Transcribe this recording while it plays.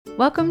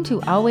Welcome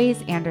to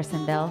Always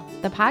Andersonville,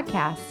 the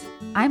podcast.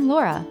 I'm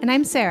Laura. And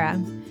I'm Sarah.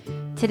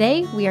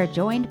 Today, we are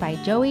joined by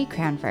Joey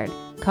Cranford,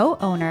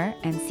 co-owner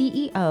and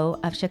CEO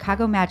of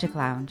Chicago Magic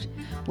Lounge,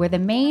 where the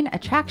main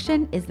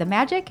attraction is the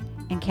magic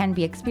and can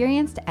be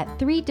experienced at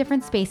 3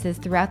 different spaces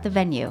throughout the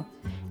venue: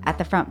 at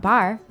the front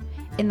bar,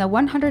 in the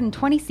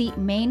 120-seat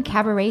main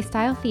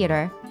cabaret-style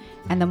theater,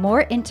 and the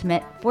more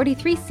intimate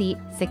 43-seat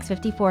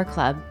 654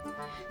 Club.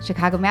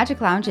 Chicago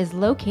Magic Lounge is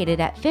located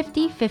at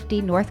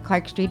 5050 North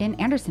Clark Street in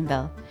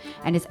Andersonville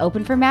and is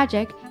open for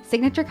magic,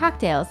 signature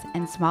cocktails,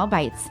 and small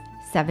bites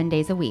 7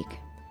 days a week.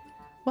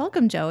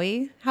 Welcome,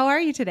 Joey. How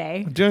are you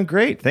today? I'm doing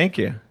great. Thank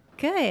you.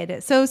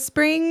 Good. So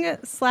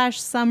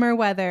spring/summer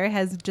weather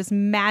has just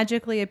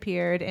magically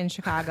appeared in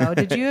Chicago.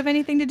 Did you have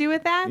anything to do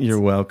with that? You're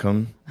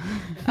welcome.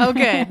 Oh,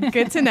 good.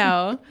 Good to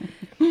know.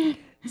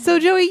 So,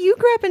 Joey, you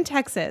grew up in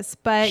Texas,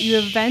 but you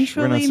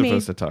eventually We're not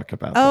supposed to talk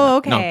about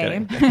Oh, that. No, okay.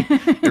 I'm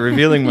kidding. You're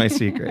revealing my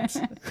secrets.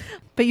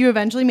 But you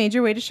eventually made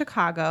your way to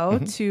Chicago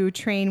to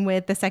train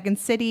with the Second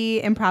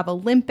City, Improv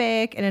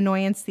Olympic, and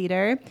Annoyance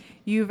Theater.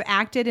 You've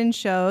acted in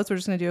shows. We're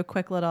just going to do a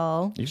quick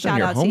little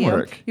shout out to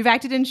you. You've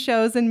acted in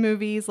shows and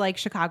movies like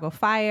Chicago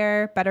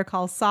Fire, Better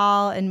Call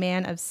Saul, and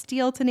Man of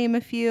Steel, to name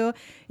a few.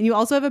 And you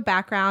also have a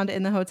background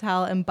in the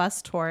hotel and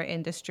bus tour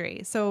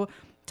industry. So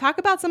talk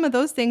about some of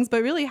those things,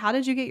 but really, how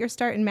did you get your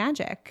start in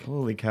magic?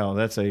 Holy cow,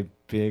 that's a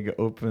big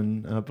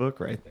open book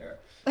right there.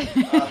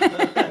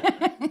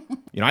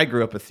 I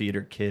grew up a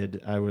theater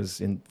kid. I was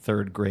in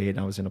 3rd grade.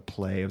 I was in a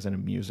play. I was in a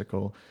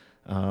musical.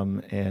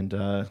 And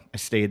I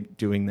stayed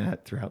doing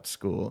that throughout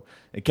school.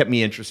 It kept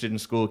me interested in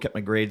school, kept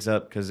my grades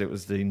up because it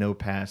was the no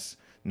pass,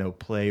 no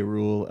play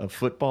rule of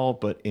football,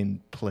 but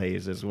in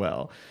plays as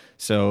well.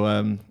 So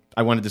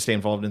I wanted to stay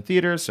involved in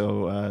theater,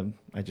 so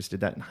I just did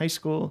that in high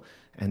school.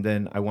 And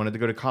then I wanted to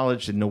go to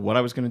college, didn't know what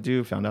I was going to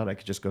do, found out I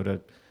could just go to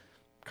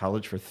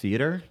college for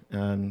theater,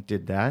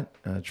 did that,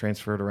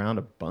 transferred around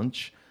a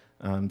bunch,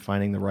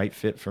 finding the right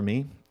fit for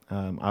me.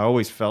 I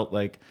always felt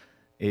like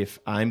if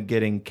I'm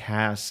getting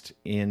cast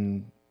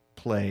in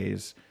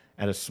plays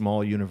at a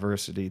small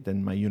university,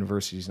 then my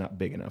university is not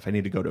big enough. I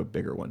need to go to a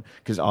bigger one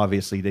because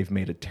obviously they've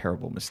made a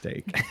terrible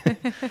mistake.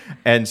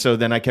 And so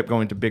then I kept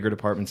going to bigger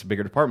departments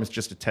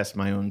just to test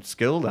my own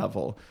skill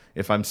level.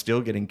 If I'm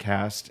still getting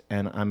cast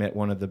and I'm at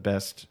one of the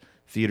best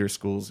theater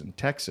schools in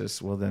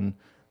Texas, well, then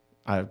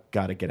I've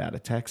got to get out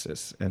of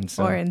Texas. And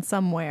so, or in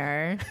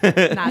somewhere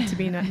not to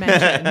be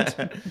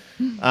mentioned.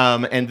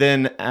 And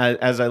then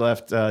as I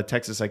left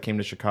Texas, I came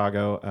to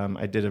Chicago.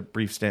 I did a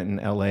brief stint in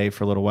LA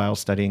for a little while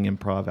studying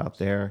improv out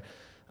there.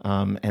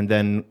 And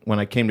then when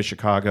I came to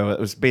Chicago,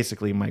 it was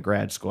basically my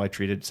grad school. I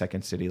treated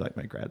Second City like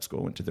my grad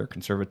school, went to their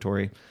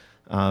conservatory.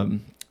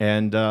 From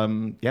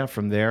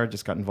there,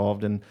 just got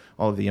involved in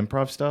all of the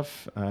improv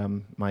stuff.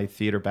 My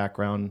theater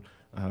background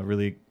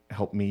really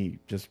helped me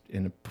just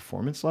in a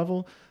performance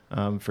level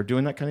for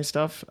doing that kind of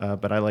stuff.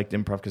 But I liked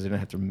improv because I didn't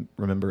have to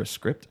remember a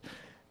script.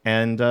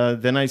 And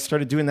then I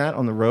started doing that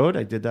on the road.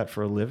 I did that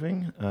for a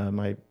living.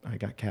 I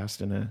got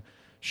cast in a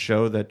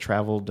show that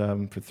traveled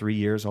for 3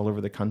 years all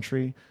over the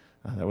country.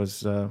 That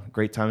was a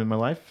great time in my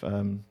life.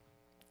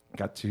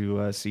 Got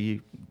to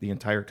see the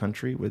entire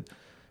country with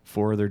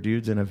 4 other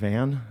dudes in a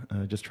van,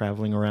 just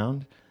traveling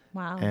around.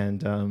 Wow.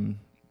 And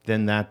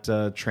then that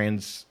transitioned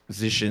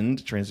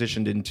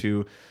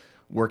into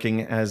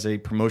working as a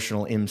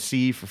promotional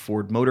MC for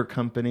Ford Motor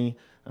Company.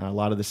 A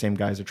lot of the same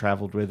guys I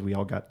traveled with, we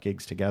all got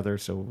gigs together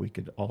so we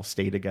could all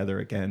stay together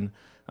again.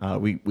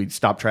 We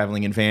stopped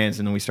traveling in vans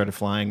and then we started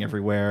flying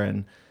everywhere.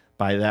 And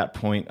by that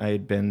point, I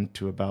had been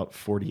to about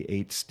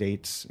 48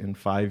 states in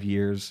 5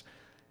 years.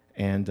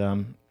 And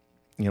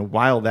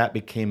while that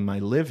became my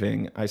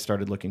living, I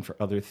started looking for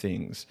other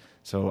things.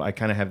 So I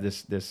kind of have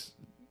this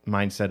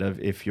mindset of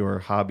if your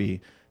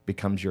hobby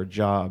becomes your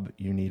job,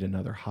 you need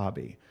another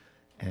hobby.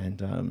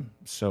 And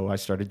so I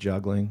started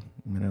juggling,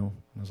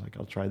 I was like,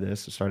 I'll try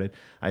this.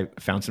 I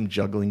found some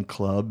juggling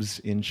clubs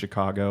in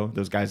Chicago.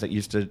 Those guys that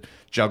used to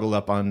juggle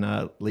up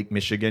on Lake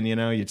Michigan,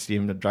 you'd see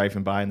them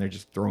driving by and they're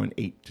just throwing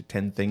 8 to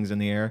 10 things in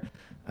the air.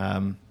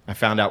 I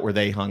found out where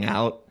they hung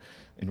out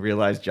and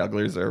realized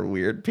jugglers are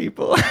weird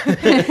people.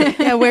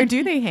 Yeah, where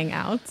do they hang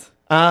out?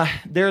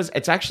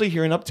 It's actually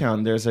here in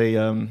Uptown. There's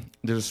a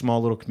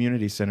small little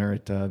community center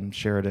at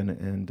Sheridan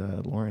and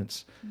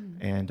Lawrence,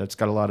 and it's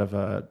got a lot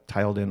of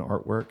tiled-in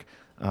artwork.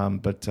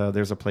 But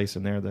there's a place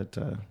in there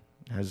that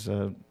has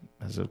a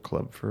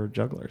club for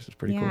jugglers. It's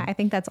pretty cool. Yeah, I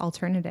think that's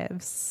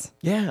Alternatives.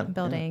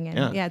 Building,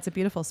 and it's a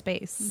beautiful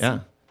space. Yeah,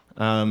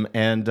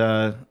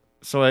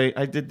 so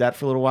I did that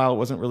for a little while. It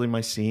wasn't really my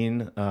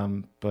scene,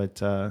 but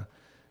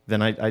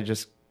then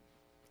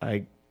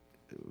I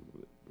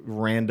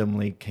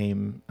randomly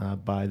came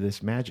by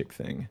this magic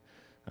thing.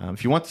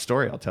 If you want the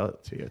story, I'll tell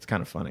it to you. It's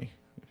kind of funny.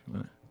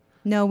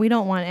 No, we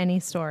don't want any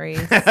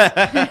stories.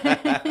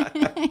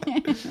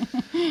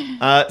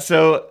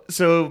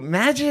 So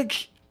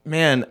magic,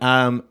 man.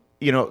 I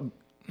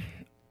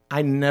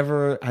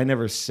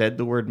never said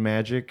the word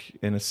magic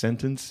in a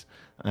sentence.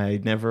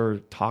 I never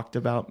talked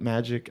about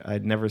magic.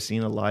 I'd never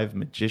seen a live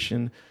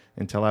magician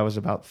until I was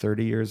about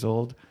 30 years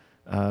old.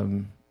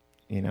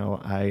 You know,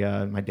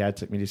 my dad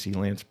took me to see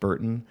Lance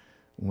Burton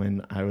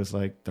when I was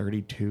like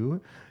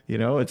 32. You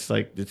know, it's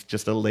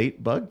just a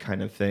late bug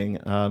kind of thing.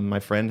 My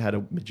friend had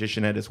a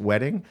magician at his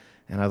wedding,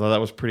 and I thought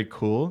that was pretty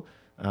cool.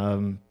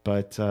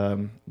 But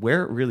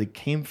where it really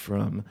came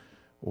from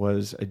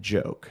was a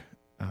joke.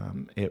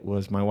 It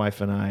was my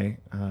wife and I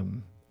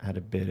had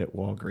a bid at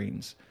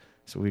Walgreens.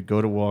 So we'd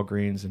go to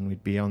Walgreens and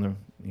we'd be on the,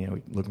 you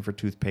know, looking for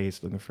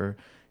toothpaste, looking for,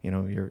 you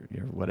know, your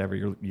whatever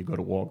you go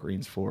to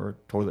Walgreens for,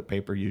 toilet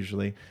paper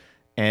usually.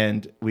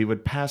 And we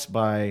would pass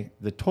by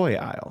the toy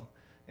aisle,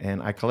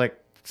 and I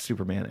collect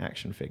Superman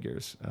action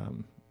figures,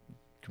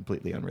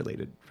 completely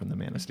unrelated from the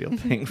Man of Steel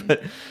thing.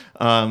 But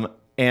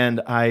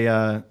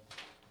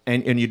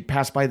and you'd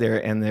pass by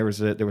there, and there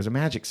was a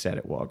magic set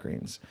at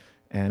Walgreens,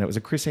 and it was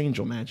a Criss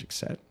Angel magic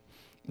set.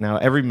 Now,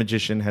 every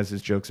magician has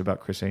his jokes about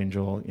Criss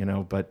Angel, you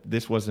know, but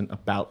this wasn't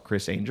about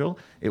Criss Angel.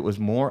 It was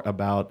more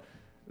about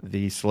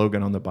the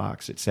slogan on the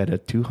box. It said a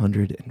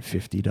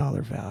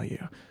 $250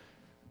 value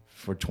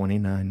for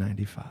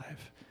 $29.95.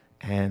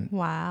 And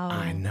wow,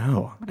 I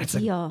know. What a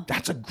deal.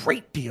 That's a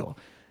great deal.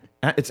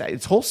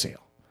 It's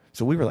wholesale.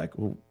 So we were like,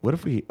 well, what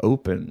if we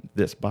opened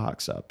this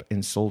box up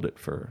and sold it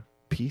for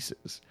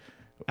pieces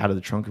out of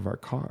the trunk of our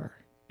car?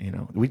 You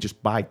know, we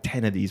just buy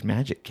 10 of these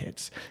magic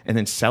kits and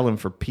then sell them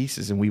for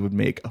pieces, and we would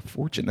make a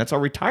fortune. That's our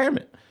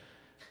retirement.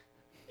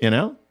 You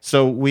know?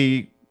 So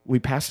we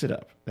passed it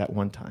up that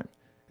one time.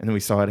 And then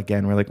we saw it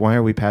again. We're like, why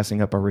are we passing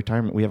up our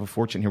retirement? We have a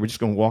fortune here. We're just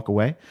going to walk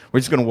away.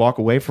 We're just going to walk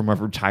away from our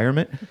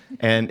retirement.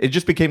 And it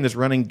just became this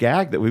running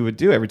gag that we would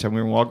do every time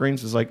we were in Walgreens.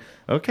 It was like,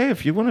 okay,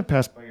 if you want to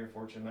pass by your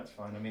fortune, that's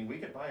fine. I mean, we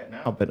could buy it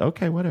now, but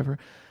okay, whatever.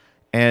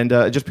 And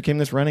it just became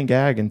this running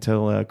gag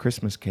until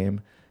Christmas came.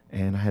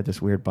 And I had this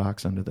weird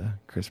box under the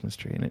Christmas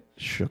tree, and it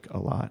shook a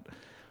lot.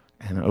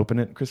 And I opened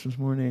it Christmas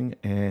morning,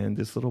 and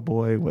this little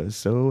boy was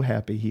so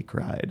happy he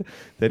cried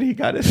that he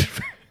got his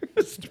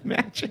first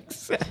magic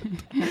set.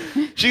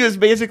 She was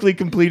basically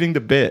completing the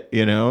bit,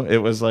 you know? It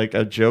was like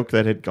a joke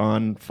that had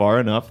gone far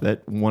enough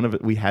that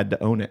we had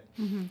to own it.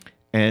 Mm-hmm.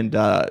 And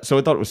so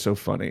I thought it was so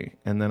funny.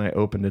 And then I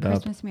opened it up.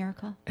 Christmas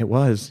miracle. It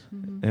was.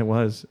 Mm-hmm. It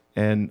was.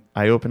 And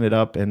I opened it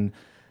up, and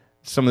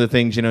some of the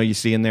things, you know, you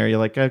see in there, you're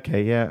like,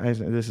 okay, yeah,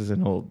 this is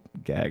an old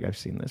gag. I've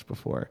seen this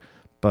before.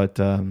 But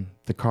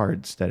the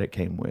cards that it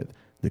came with,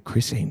 the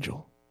Criss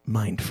Angel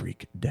Mind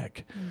Freak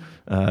deck,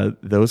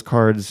 those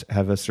cards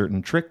have a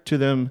certain trick to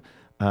them.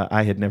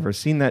 I had never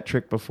seen that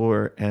trick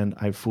before, and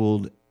I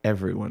fooled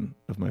every one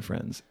of my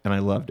friends, and I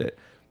loved it.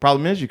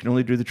 Problem is, you can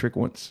only do the trick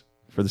once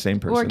for the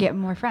same person. Or get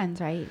more friends,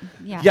 right?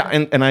 Yeah. Yeah,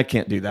 and I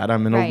can't do that.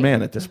 I'm an old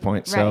man at this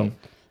point, so... Right.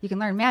 You can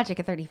learn magic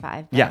at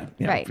 35. Yeah.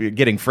 Right. If you're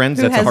getting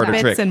friends, that's a harder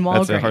trick.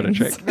 That's a harder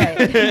trick.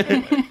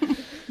 Right.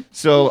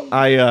 So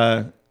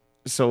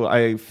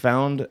I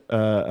found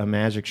a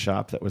magic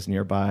shop that was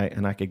nearby,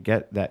 and I could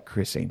get that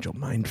Criss Angel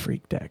Mind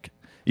Freak deck.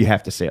 You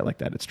have to say it like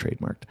that; it's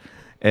trademarked.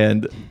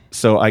 And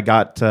so I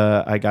got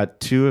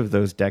 2 of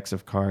those decks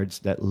of cards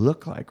that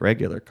look like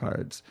regular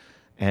cards,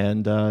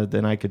 and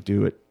then I could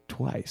do it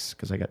twice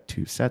because I got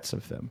 2 sets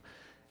of them.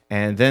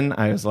 And then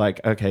I was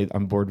like, okay,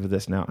 I'm bored with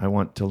this now. I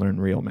want to learn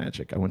real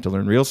magic. I want to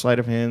learn real sleight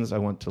of hands. I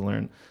want to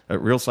learn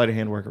real sleight of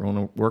hand work. I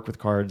want to work with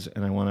cards,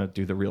 and I want to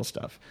do the real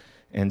stuff.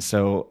 And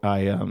so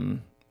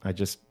I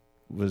just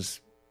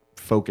was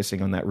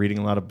focusing on that, reading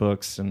a lot of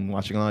books and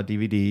watching a lot of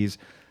DVDs.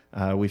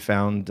 We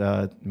found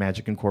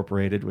Magic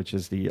Incorporated, which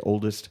is the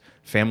oldest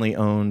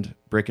family-owned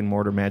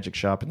brick-and-mortar magic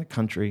shop in the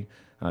country.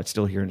 It's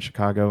still here in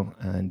Chicago,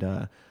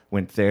 and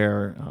went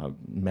there,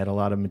 met a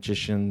lot of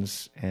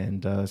magicians,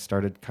 and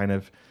started kind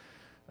of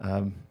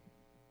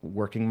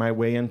working my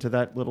way into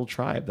that little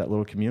tribe, that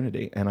little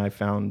community. And I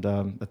found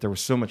that there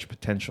was so much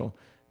potential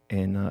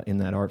in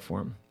that art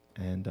form.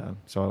 And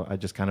so I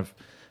just kind of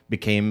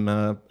became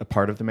a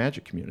part of the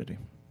magic community.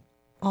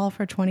 All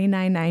for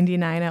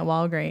 $29.99 at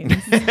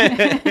Walgreens.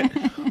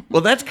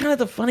 Well, that's kind of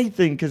the funny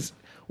thing, because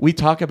we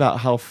talk about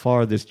how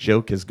far this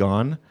joke has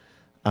gone,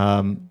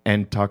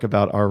 and talk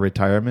about our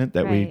retirement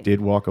that we did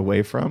walk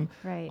away from.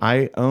 Right.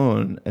 I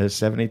own a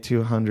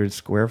 7,200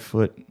 square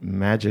foot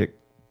magic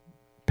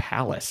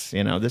palace.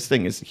 You know, this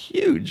thing is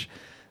huge.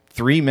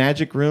 3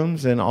 magic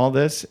rooms and all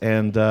this,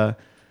 and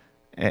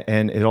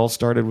it all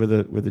started with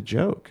a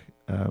joke.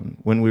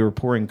 When we were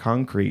pouring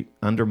concrete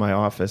under my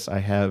office, I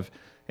have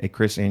a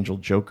Criss Angel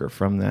Joker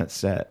from that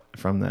set,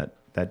 from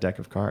that deck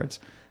of cards,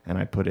 and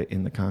I put it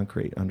in the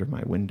concrete under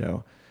my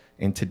window.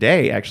 And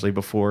today, actually,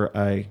 before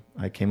I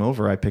came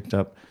over, I picked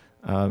up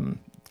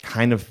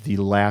kind of the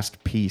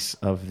last piece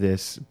of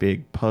this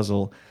big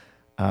puzzle.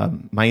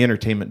 My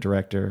entertainment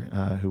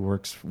director, who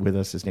works with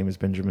us, his name is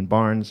Benjamin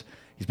Barnes.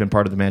 He's been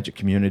part of the magic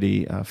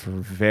community for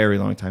a very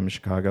long time in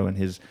Chicago, and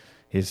his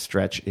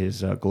stretch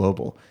is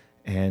global.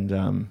 And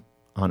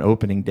on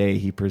opening day,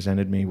 he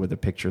presented me with a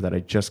picture that I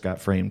just got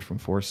framed from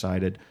Four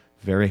Sided.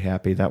 Very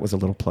happy. That was a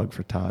little plug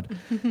for Todd.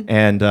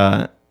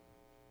 And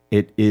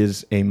it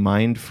is a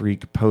Mind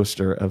Freak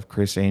poster of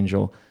Criss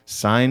Angel,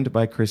 signed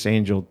by Criss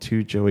Angel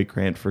to Joey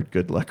Cranford.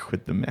 Good luck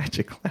with the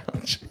Magic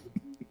Lounge.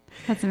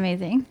 That's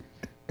amazing.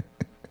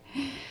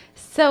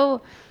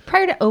 So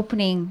prior to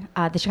opening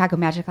the Chicago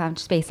Magic Lounge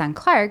space on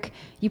Clark,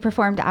 you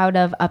performed out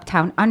of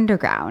Uptown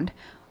Underground.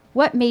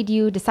 What made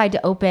you decide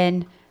to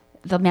open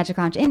the Magic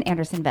Lounge in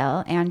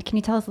Andersonville? And can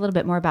you tell us a little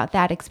bit more about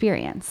that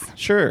experience?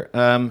 Sure.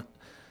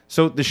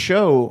 So the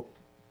show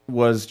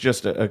was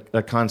just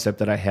a concept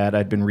that I had.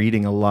 I'd been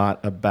reading a lot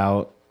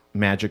about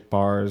magic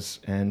bars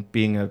and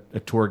being a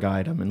tour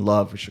guide. I'm in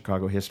love with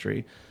Chicago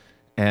history.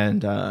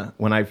 And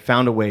when I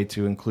found a way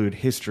to include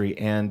history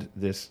and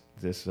this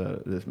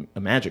a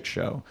magic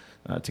show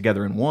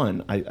together in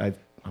one, I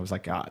was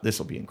like, this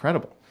will be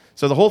incredible.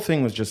 So the whole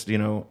thing was just,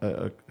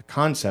 a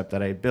concept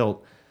that I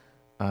built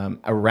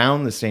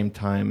around the same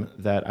time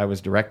that I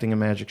was directing a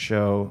magic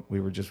show. We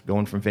were just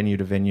going from venue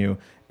to venue,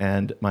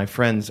 and my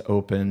friends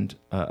opened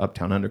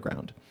Uptown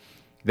Underground.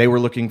 They were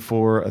looking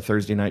for a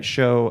Thursday night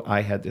show. I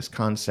had this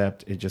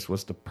concept. It just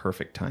was the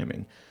perfect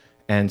timing.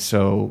 And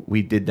so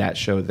we did that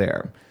show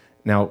there.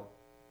 Now,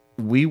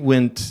 we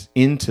went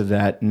into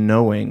that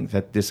knowing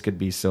that this could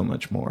be so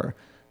much more.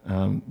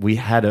 We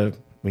had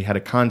a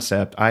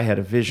concept. I had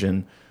a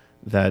vision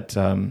that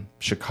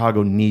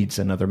Chicago needs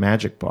another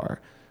magic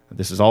bar.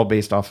 This is all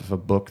based off of a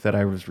book that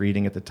I was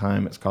reading at the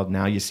time. It's called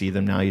Now You See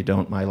Them, Now You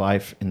Don't, My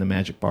Life in the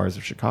Magic Bars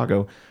of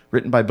Chicago,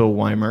 written by Bill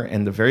Weimer.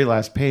 And the very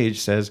last page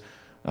says,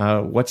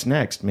 what's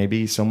next?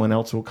 Maybe someone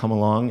else will come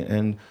along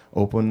and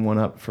open one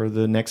up for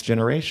the next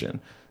generation.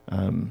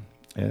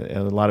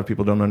 A lot of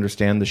people don't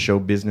understand the show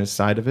business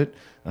side of it,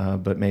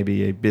 but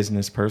maybe a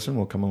business person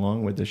will come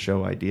along with the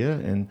show idea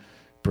and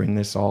bring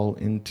this all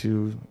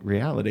into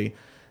reality.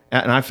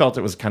 And I felt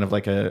it was kind of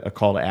like a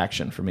call to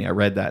action for me. I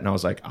read that and I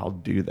was like, I'll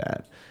do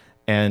that.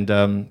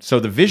 And so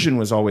the vision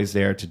was always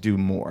there to do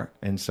more.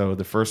 And so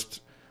the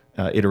first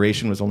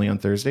iteration was only on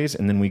Thursdays,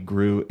 and then we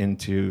grew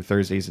into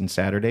Thursdays and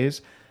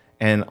Saturdays.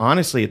 And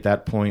honestly, at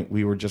that point,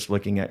 we were just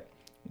looking at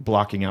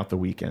blocking out the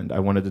weekend. I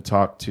wanted to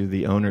talk to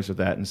the owners of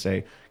that and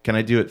say, can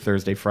I do it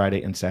Thursday,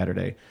 Friday, and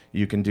Saturday?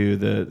 You can do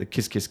the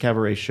Kiss Kiss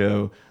Cabaret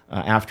show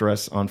after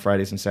us on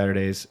Fridays and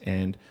Saturdays,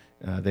 and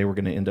they were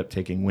going to end up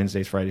taking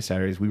Wednesdays, Fridays,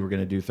 Saturdays. We were going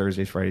to do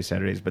Thursdays, Fridays,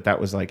 Saturdays, but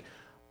that was like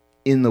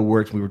in the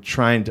works. I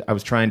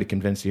was trying to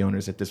convince the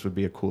owners that this would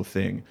be a cool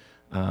thing.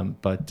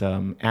 But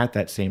at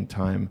that same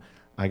time,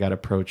 I got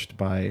approached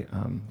by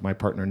my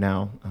partner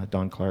now,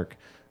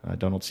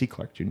 Donald C.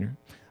 Clark Jr.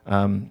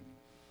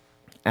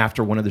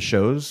 After one of the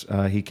shows,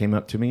 he came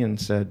up to me and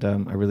said,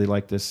 I really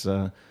like this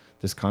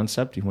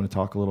concept. You want to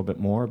talk a little bit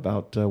more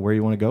about where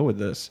you want to go with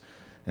this?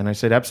 And I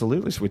said,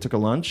 absolutely. So we took a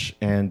lunch,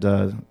 and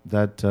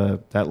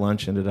that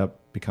lunch ended up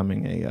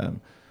becoming a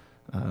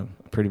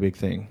pretty big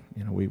thing.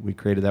 We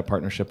created that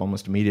partnership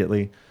almost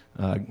immediately.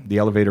 The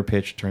elevator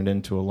pitch turned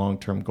into a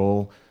long-term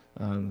goal.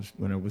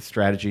 With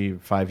strategy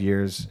 5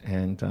 years,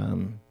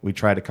 and we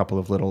tried a couple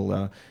of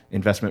little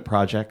investment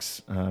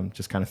projects,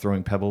 just kind of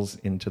throwing pebbles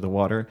into the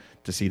water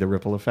to see the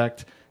ripple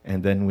effect,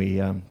 and then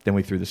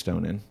we threw the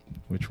stone in,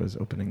 which was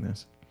opening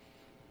this.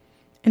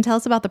 And tell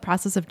us about the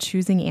process of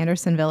choosing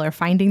Andersonville or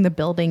finding the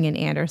building in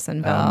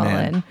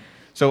Andersonville.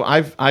 So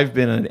I've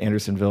been an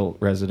Andersonville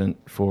resident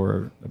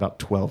for about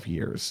 12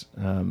 years.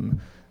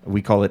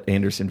 We call it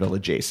Andersonville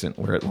adjacent.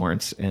 We're at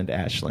Lawrence and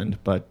Ashland,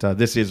 but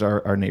this is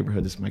our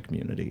neighborhood. This is my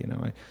community.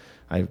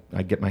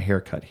 I get my hair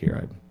cut here.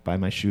 I buy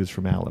my shoes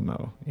from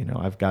Alamo.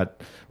 I've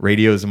got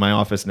radios in my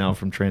office now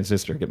from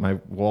Transistor. I get my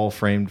wall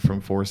framed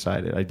from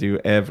Four-Sided. I do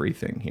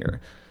everything here.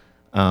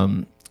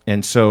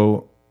 And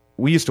so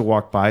we used to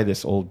walk by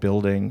this old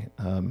building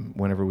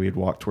whenever we would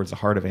walk towards the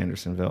heart of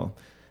Andersonville,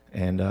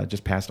 and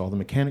just past all the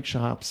mechanic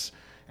shops.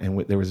 And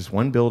there was this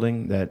one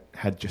building that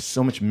had just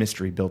so much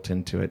mystery built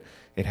into it.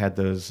 It had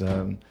those,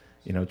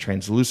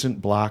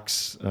 translucent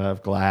blocks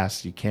of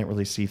glass. You can't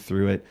really see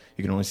through it.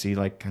 You can only see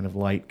like kind of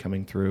light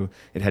coming through.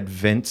 It had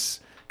vents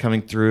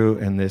coming through,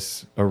 and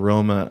this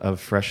aroma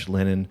of fresh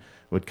linen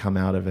would come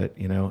out of it,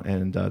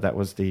 and that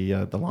was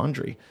the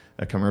laundry,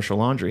 a commercial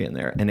laundry in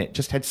there. And it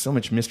just had so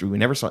much mystery. We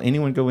never saw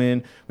anyone go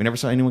in. We never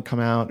saw anyone come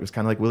out. It was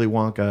kind of like Willy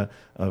Wonka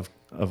of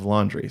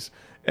laundries.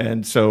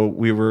 And so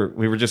we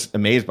were just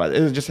amazed by it.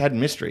 It just had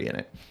mystery in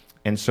it.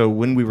 And so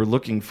when we were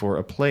looking for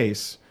a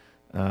place,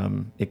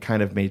 it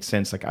kind of made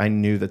sense. Like I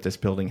knew that this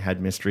building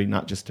had mystery,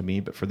 not just to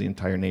me, but for the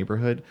entire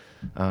neighborhood.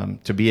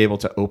 To be able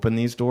to open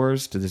these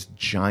doors to this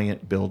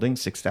giant building,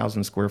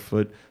 6,000 square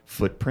foot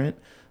footprint,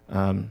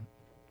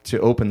 to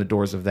open the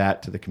doors of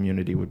that to the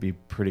community would be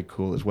pretty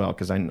cool as well.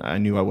 Because I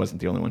knew I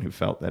wasn't the only one who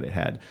felt that it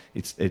had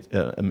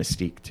a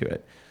mystique to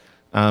it.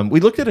 We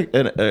looked at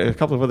a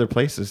couple of other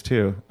places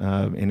too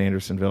in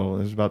Andersonville.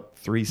 There's about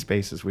 3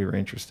 spaces we were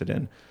interested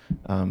in,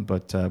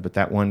 but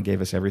that one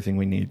gave us everything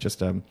we need.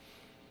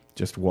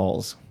 Just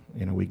walls.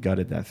 We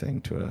gutted that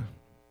thing to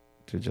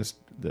just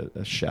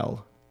a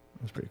shell.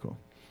 It was pretty cool.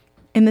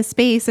 In the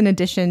space, in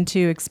addition to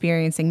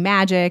experiencing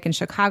magic and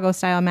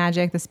Chicago-style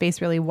magic, the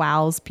space really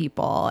wows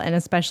people, and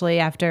especially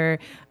after,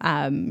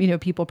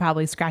 people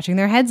probably scratching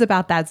their heads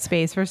about that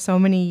space for so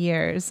many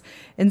years.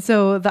 And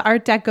so the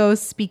Art Deco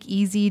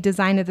speakeasy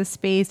design of the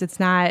space, it's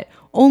not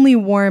only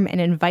warm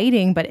and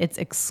inviting, but it's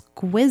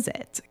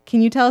exquisite.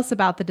 Can you tell us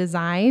about the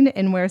design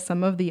and where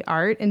some of the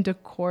art and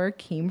decor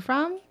came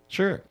from?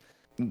 Sure.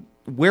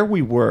 Where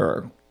we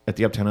were at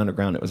the Uptown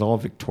Underground, it was all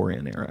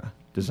Victorian era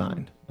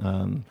designed.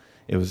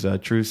 It was a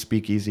true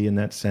speakeasy in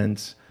that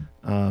sense.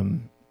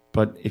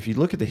 But if you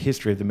look at the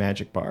history of the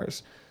magic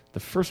bars,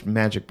 the first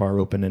magic bar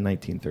opened in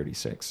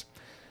 1936.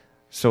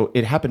 So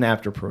it happened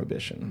after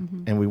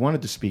Prohibition, and we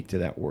wanted to speak to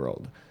that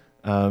world.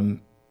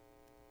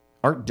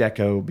 Art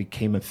Deco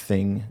became a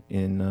thing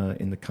in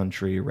the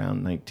country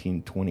around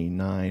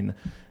 1929.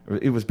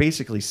 It was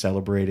basically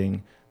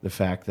celebrating the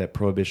fact that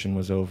Prohibition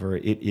was over.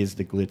 It is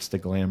the glitz, the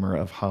glamour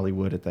of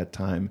Hollywood at that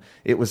time.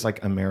 It was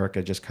like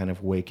America just kind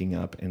of waking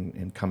up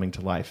and coming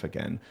to life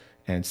again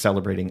and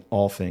celebrating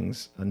all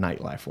things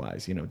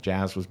nightlife-wise.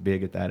 Jazz was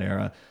big at that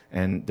era,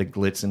 and the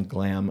glitz and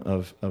glam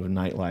of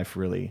nightlife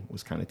really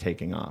was kind of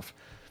taking off.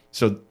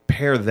 So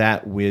pair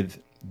that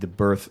with the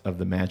birth of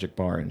the Magic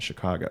Bar in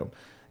Chicago.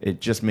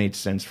 It just made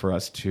sense for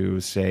us to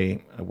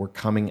say, we're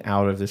coming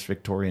out of this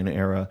Victorian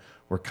era.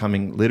 We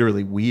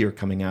are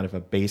coming out of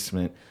a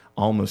basement,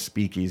 almost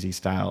speakeasy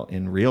style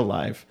in real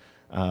life.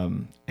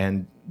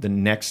 And the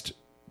next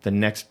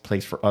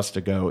place for us to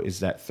go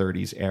is that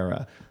 30s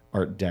era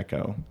Art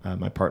Deco.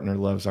 My partner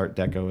loves Art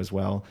Deco as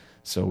well.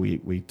 So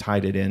we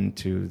tied it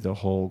into the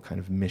whole kind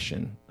of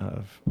mission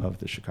of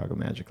the Chicago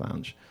Magic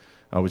Lounge.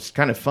 Which is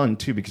kind of fun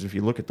too, because if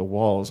you look at the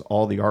walls,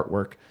 all the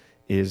artwork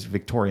is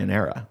Victorian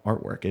era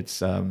artwork.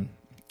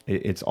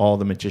 It's all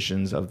the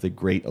magicians of the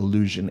Great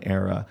Illusion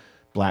era,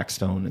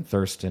 Blackstone and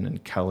Thurston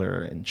and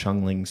Keller and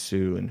Chung Ling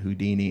Soo and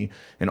Houdini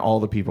and all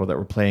the people that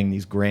were playing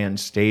these grand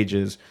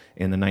stages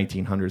in the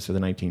 1900s to the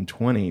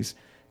 1920s.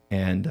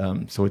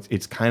 And so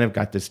it's kind of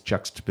got this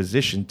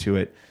juxtaposition to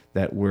it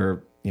that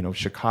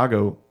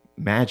Chicago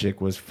magic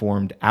was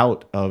formed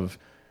out of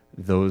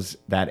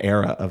that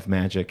era of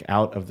magic,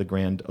 out of the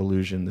Grand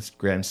Illusion, this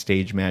grand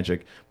stage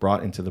magic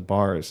brought into the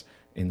bars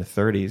in the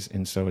 30s.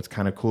 And so it's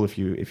kind of cool if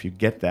you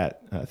get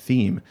that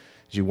theme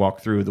as you walk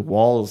through. The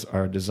walls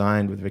are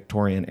designed with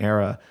Victorian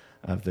era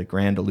of the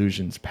Grand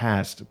Illusions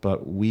past,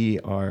 but we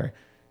are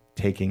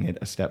taking it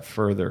a step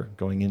further,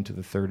 going into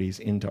the 30s,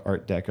 into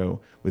Art Deco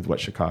with what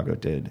Chicago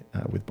did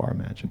with bar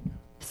magic.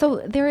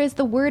 So there is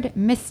the word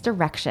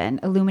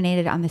misdirection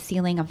illuminated on the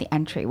ceiling of the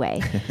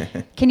entryway.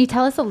 Can you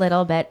tell us a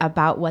little bit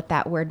about what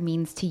that word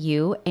means to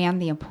you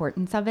and the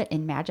importance of it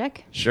in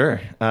magic?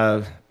 Sure.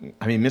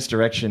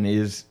 Misdirection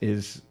is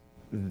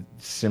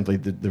simply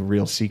the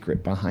real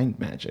secret behind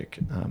magic.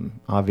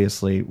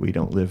 Obviously, we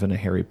don't live in a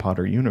Harry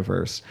Potter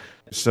universe.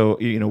 So,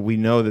 we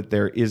know that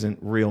there isn't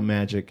real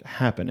magic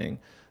happening.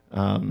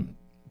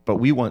 But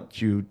we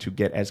want you to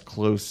get as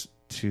close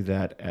to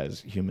that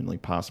as humanly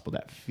possible,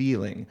 that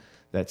feeling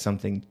that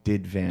something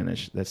did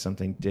vanish, that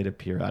something did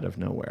appear out of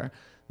nowhere,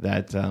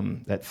 that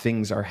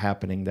things are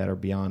happening that are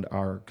beyond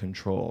our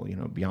control,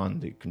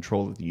 beyond the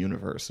control of the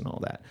universe and all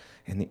that.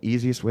 And the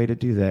easiest way to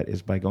do that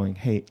is by going,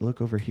 hey,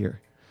 look over here.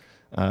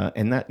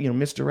 And that,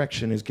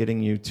 misdirection is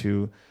getting you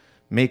to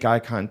make eye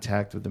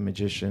contact with the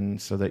magician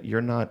so that you're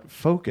not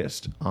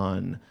focused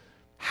on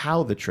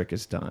how the trick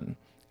is done.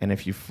 And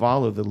if you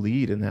follow the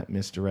lead in that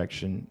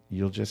misdirection,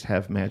 you'll just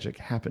have magic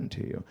happen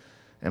to you.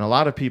 And a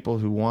lot of people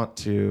who want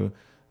to,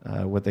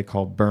 what they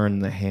call burn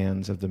the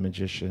hands of the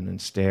magician and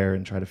stare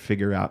and try to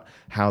figure out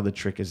how the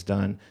trick is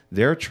done,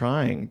 they're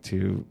trying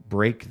to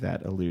break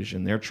that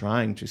illusion. They're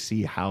trying to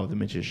see how the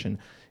magician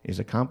is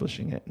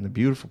accomplishing it. And the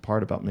beautiful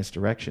part about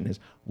misdirection is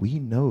we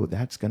know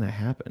that's going to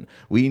happen.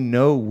 We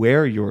know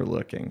where you're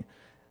looking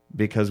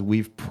because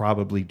we've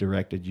probably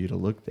directed you to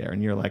look there.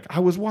 And you're like,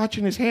 I was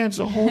watching his hands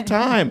the whole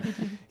time.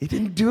 He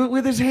didn't do it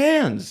with his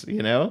hands,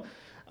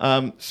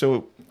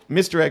 So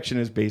misdirection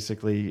is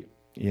basically,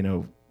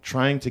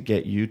 trying to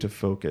get you to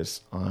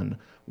focus on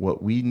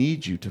what we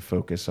need you to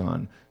focus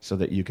on so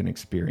that you can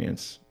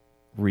experience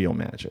real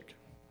magic.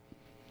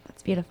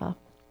 That's beautiful.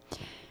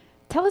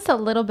 Tell us a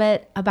little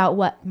bit about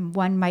what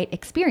one might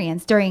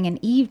experience during an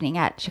evening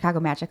at Chicago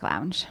Magic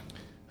Lounge.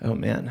 Oh,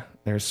 man.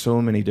 There's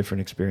so many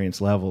different experience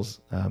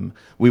levels.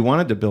 We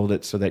wanted to build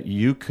it so that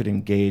you could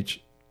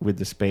engage with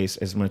the space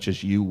as much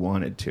as you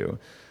wanted to.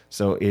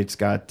 So it's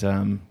got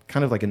kind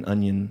of like an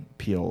onion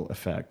peel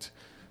effect.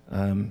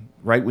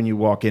 Right when you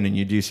walk in and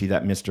you do see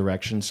that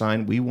misdirection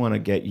sign, we want to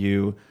get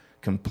you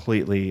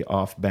completely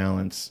off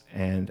balance,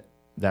 and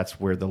that's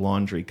where the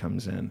laundry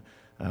comes in.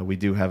 We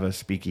do have a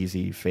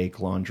speakeasy fake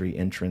laundry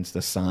entrance.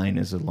 The sign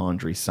is a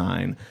laundry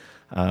sign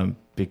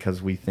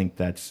because we think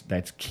that's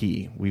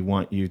key. We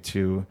want you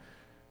to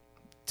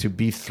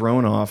be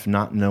thrown off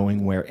not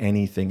knowing where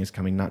anything is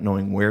coming, not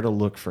knowing where to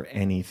look for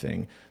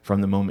anything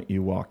from the moment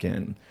you walk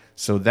in.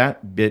 So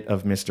that bit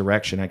of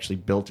misdirection actually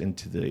built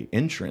into the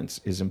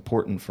entrance is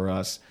important for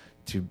us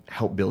to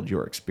help build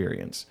your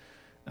experience.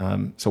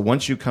 So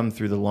once you come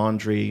through the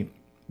laundry,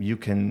 you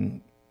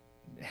can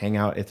hang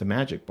out at the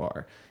Magic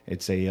Bar.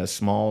 It's a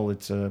small,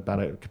 it's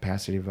about a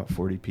capacity of about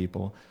 40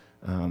 people.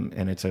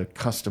 And it's a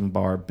custom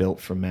bar built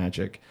for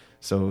magic.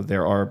 So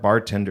there are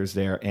bartenders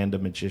there and a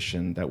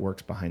magician that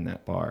works behind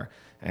that bar.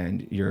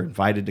 And you're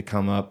invited to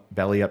come up,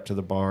 belly up to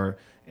the bar,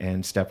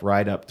 and step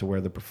right up to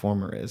where the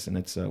performer is. And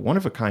it's a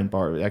one-of-a-kind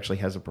bar. It actually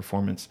has a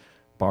performance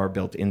bar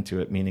built into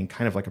it, meaning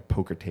kind of like a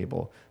poker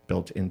table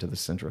built into the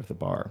center of the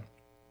bar.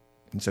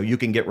 And so you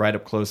can get right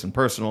up close and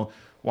personal,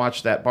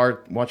 watch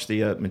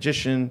the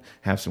magician,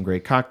 have some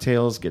great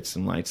cocktails, get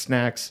some light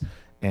snacks,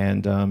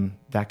 and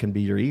that can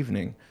be your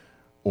evening.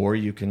 Or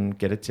you can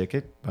get a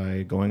ticket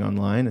by going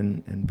online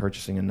and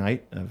purchasing a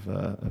night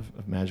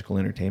of magical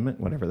entertainment,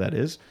 whatever that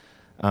is.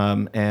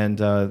 And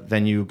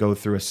then you go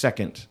through a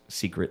second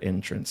secret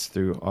entrance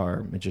through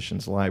our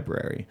Magician's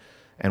Library.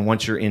 And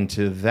once you're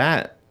into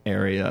that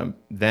area,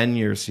 then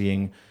you're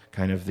seeing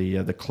kind of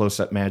the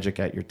close-up magic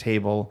at your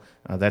table.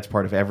 That's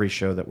part of every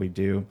show that we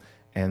do.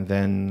 And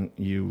then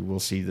you will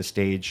see the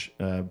stage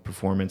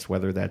performance,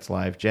 whether that's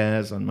live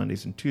jazz on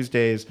Mondays and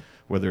Tuesdays,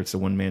 whether it's a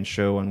one-man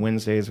show on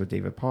Wednesdays with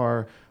David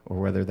Parr, or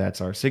whether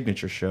that's our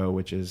signature show,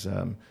 which is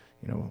a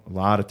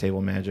lot of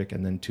table magic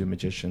and then 2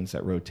 magicians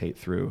that rotate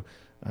through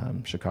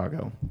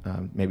Chicago,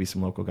 maybe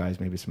some local guys,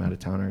 maybe some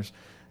out-of-towners.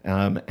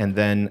 And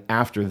then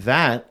after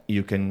that,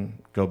 you can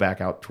go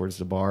back out towards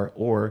the bar,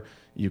 or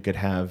you could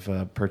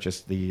have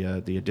purchased the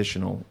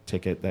additional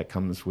ticket that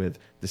comes with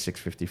the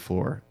 650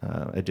 floor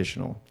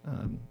additional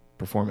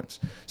performance.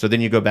 So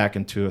then you go back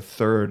into a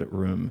third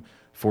room,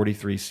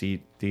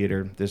 43-seat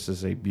theater. This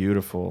is a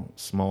beautiful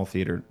small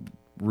theater.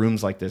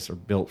 Rooms like this are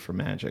built for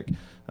magic.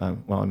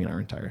 Our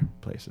entire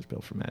place is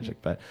built for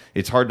magic, but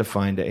it's hard to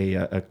find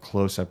a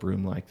close-up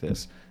room like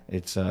this.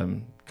 It's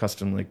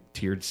custom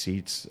tiered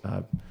seats,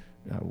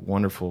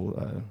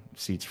 wonderful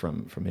seats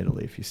from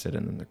Italy. If you sit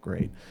in them, they're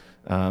great.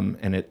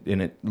 And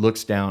it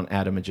looks down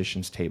at a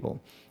magician's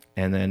table,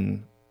 and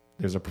then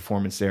there's a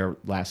performance there,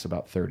 lasts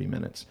about 30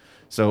 minutes.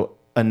 So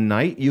a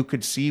night you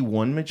could see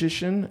one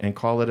magician and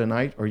call it a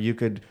night, or you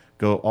could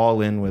go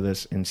all in with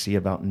us and see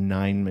about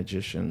 9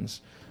 magicians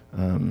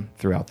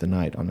throughout the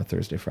night on a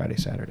Thursday, Friday,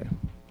 Saturday.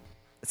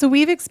 So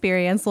we've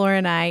experienced, Laura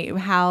and I,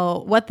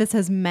 what this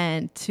has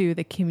meant to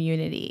the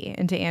community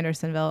and to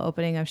Andersonville,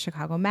 opening of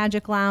Chicago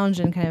Magic Lounge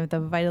and kind of the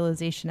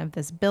vitalization of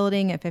this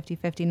building at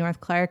 5050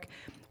 North Clark.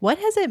 What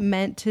has it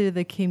meant to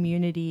the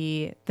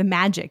community, the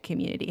magic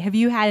community? Have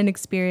you had an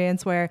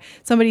experience where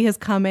somebody has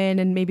come in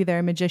and maybe they're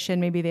a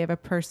magician, maybe they have a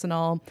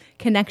personal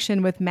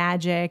connection with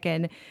magic,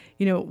 and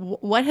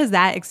what has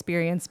that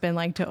experience been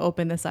like to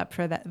open this up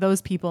for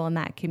those people in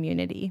that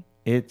community?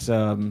 It's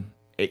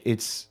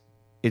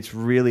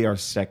really our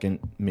second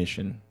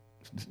mission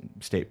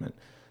statement.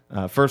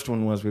 First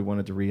one was we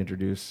wanted to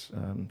reintroduce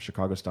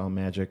Chicago-style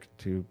magic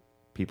to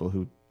people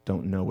who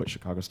don't know what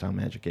Chicago-style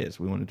magic is.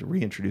 We wanted to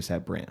reintroduce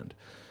that brand.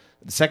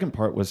 The second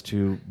part was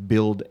to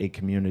build a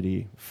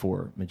community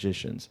for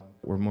magicians.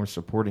 We're more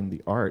supporting the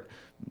art,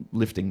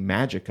 lifting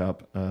magic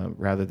up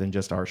rather than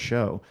just our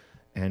show,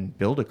 and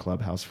build a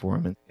clubhouse for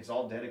them. And it's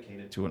all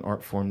dedicated to an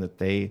art form that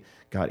they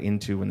got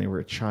into when they were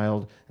a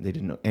child, and they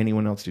didn't know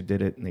anyone else who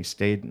did it, and they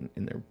stayed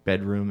in their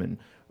bedroom and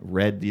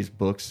read these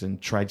books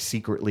and tried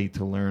secretly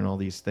to learn all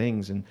these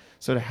things. And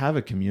so to have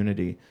a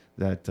community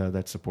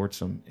that supports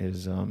them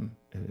is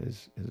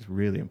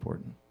really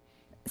important.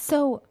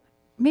 So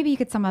maybe you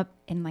could sum up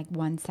in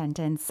one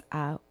sentence,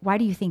 why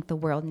do you think the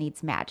world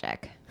needs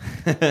magic?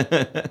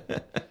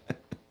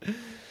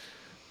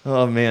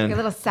 Oh, man. A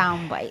little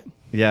sound bite.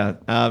 Yeah.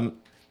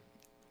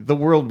 The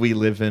world we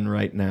live in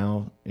right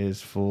now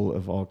is full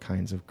of all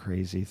kinds of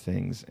crazy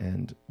things,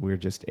 and we're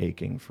just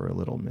aching for a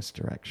little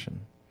misdirection.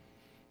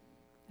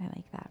 I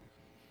like that.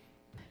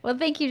 Well,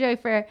 thank you, Joey,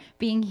 for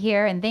being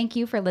here, and thank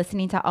you for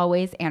listening to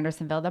Always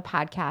Andersonville, the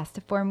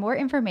podcast. For more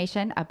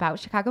information about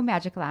Chicago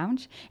Magic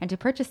Lounge and to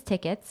purchase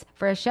tickets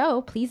for a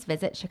show, please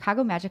visit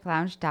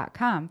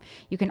chicagomagiclounge.com.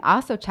 You can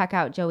also check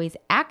out Joey's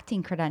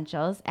acting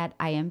credentials at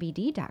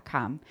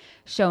imbd.com.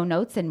 Show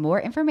notes and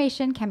more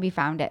information can be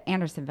found at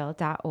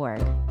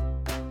andersonville.org.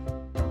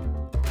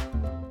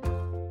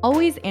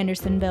 Always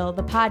Andersonville,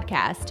 the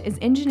podcast, is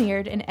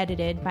engineered and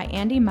edited by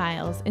Andy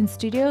Miles in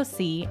Studio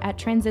C at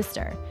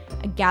Transistor,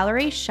 a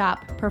gallery,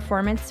 shop,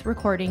 performance,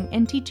 recording,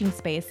 and teaching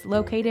space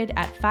located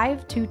at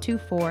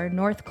 5224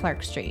 North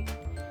Clark Street.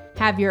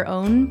 Have your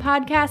own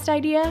podcast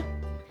idea?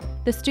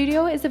 The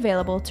studio is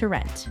available to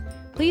rent.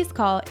 Please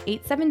call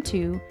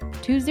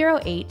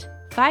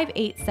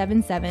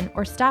 872-208-5877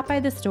 or stop by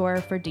the store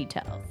for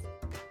details.